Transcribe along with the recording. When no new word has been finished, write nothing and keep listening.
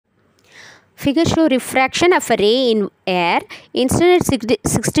Figure show refraction of a ray in air, incident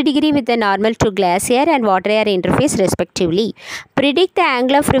 60 degree with the normal to glass air and water air interface respectively. Predict the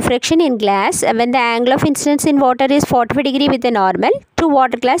angle of refraction in glass when the angle of incidence in water is 45 degree with the normal to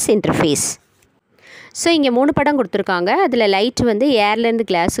water glass interface. So இங்கே 3 படம் கொடுத்துருக்காங்க. அதில் light வந்து ஏர்லேருந்து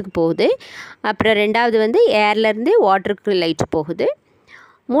கிளாஸுக்கு போகுது. அப்புறம் ரெண்டாவது வந்து ஏர்லேருந்து வாட்டருக்கு லைட் போகுது.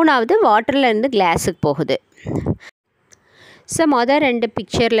 மூணாவது வாட்டர்லேருந்து கிளாஸுக்கு போகுது. ஸோ மொதல் 2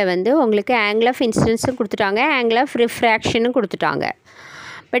 பிக்சரில் வந்து உங்களுக்கு ஆங்கிள் ஆஃப் இன்சிடென்ஸும் கொடுத்துட்டாங்க, ஆங்கிள் ஆஃப் ரிஃப்ராக்ஷனும் கொடுத்துட்டாங்க.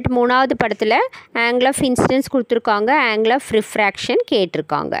 பட் மூணாவது படத்தில் ஆங்கிள் ஆஃப் இன்சிடென்ஸ் கொடுத்துருக்காங்க, ஆங்கிள் ஆஃப் ரிஃப்ராக்ஷன்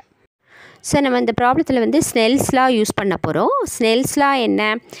கேட்டிருக்காங்க. ஸோ நம்ம இந்த ப்ராப்ளத்தில் வந்து ஸ்னெல்ஸ் லா யூஸ் பண்ண போகிறோம். ஸ்னெல்ஸ் லா என்ன?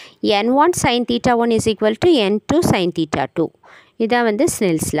 n1 sin theta 1 is equal to n2 sin theta 2. இதான் வந்து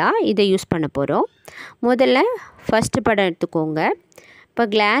ஸ்னெல்ஸ் லா. இதை யூஸ் பண்ண போகிறோம். முதல்ல ஃபஸ்ட்டு படம் எடுத்துக்கோங்க. இப்போ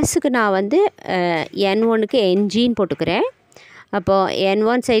கிளாஸுக்கு நான் வந்து n1க்கு NGன்னு போட்டுக்கிறேன். அப்போது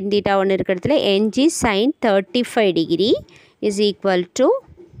n1 sin theta 1 இருக்கிறதுல NG sin 35 degree is equal to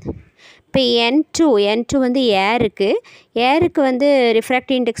இப்போ n2 வந்து ஏருக்கு வந்து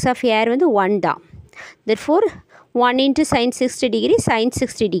refractive index of air வந்து 1 தான். therefore 1 into sin 60 degree sin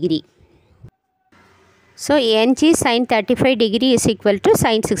 60 degree. So NG sin 35 degree is equal to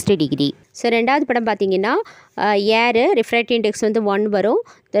sin 60 degree. So ரெண்டாவது படம் பார்த்தீங்கன்னா ஏரு refractive index வந்து 1 வரும்.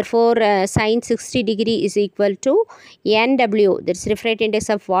 therefore sin 60 degree is equal to NW, that's refractive index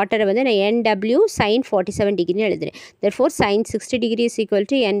of water வந்து நான் NW sin 47 degree எழுதுறேன். therefore sin 60 degree is equal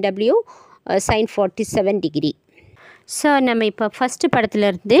to NW sin 47 degree. So நம்ம இப்போ ஃபஸ்ட்டு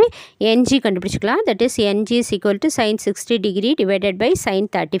படத்துலேருந்து NG கண்டுபிடிச்சிக்கலாம். That is NG is equal to sin 60 degree divided by sin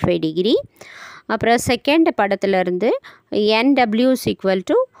 35 degree. அப்புறம் second படத்துலேருந்து NW is equal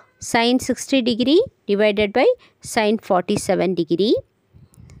to sin 60 degree divided by sin 47 degree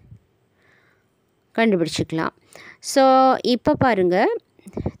கண்டுபிடிச்சிக்கலாம். So இப்போ பாருங்கள்,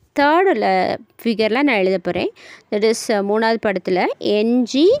 தேர்டில் ஃபிகரில் நான் எழுத போகிறேன். தட் இஸ் மூணாவது படத்தில்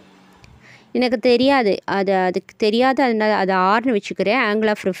NG எனக்கு தெரியாது, அதுக்கு தெரியாது, அதனால் அதை ஆர்னு வச்சுக்கிறேன்.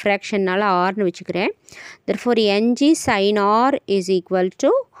 ஆங்கிள் ஆஃப் ரிஃப்ராக்ஷன்னால் ஆர்னு வச்சுக்கிறேன். therefore NG sin R is equal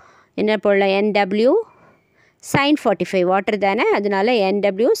to என்ன போடலாம், NW sin 45, வாட்டர் தானே, அதனால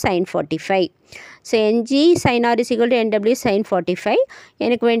NW sin 45. So NG sin R is equal to NW sin 45.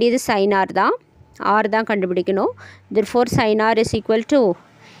 எனக்கு வேண்டியது sin R தான் கண்டுபிடிக்கணும். therefore sin R is equal to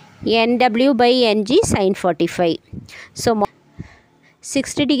NW by NG sin 45. So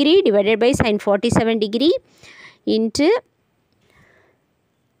 60 degree divided by sin 47 degree into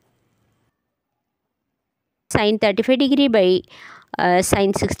sin 35 degree by sin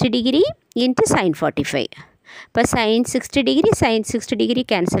 60 degree into sin 45. இப்போ sin 60 degree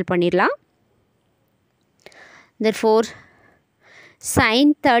cancel பண்ணிடலாம். therefore sin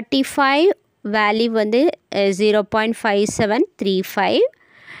 35 value வந்து 0.5735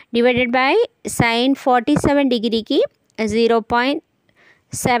 divided by sin 47 degree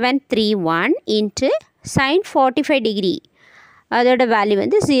 0.731 into sin 45 degree அதோட value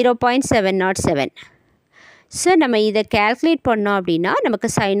வந்து 0.707. So நம்ம இதை calculate பண்ணோம் அப்படின்னா நமக்கு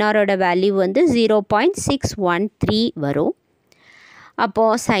சைனாரோட வேல்யூ வந்து 0.613 வரும்.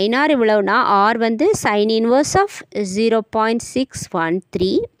 அப்போது சைனார் இவ்வளோனா ஆர் வந்து சைன் இன்வர்ஸ் ஆஃப்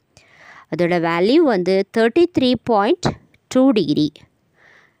 0.613, அதோட வேல்யூ வந்து 33.2 டிகிரி.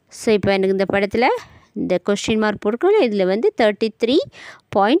 ஸோ இப்போ எனக்கு இந்த படத்தில் இந்த கொஸ்டின் மார்க் போட்டுக்கணும், இதில் வந்து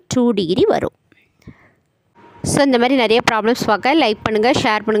 33.2 டிகிரி வரும். ஸோ இந்த மாதிரி நிறைய ப்ராப்ளம்ஸ் பார்க்க லைக் பண்ணுங்கள்,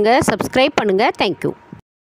 ஷேர் பண்ணுங்கள், சப்ஸ்கிரைப் பண்ணுங்கள். தேங்க்யூ.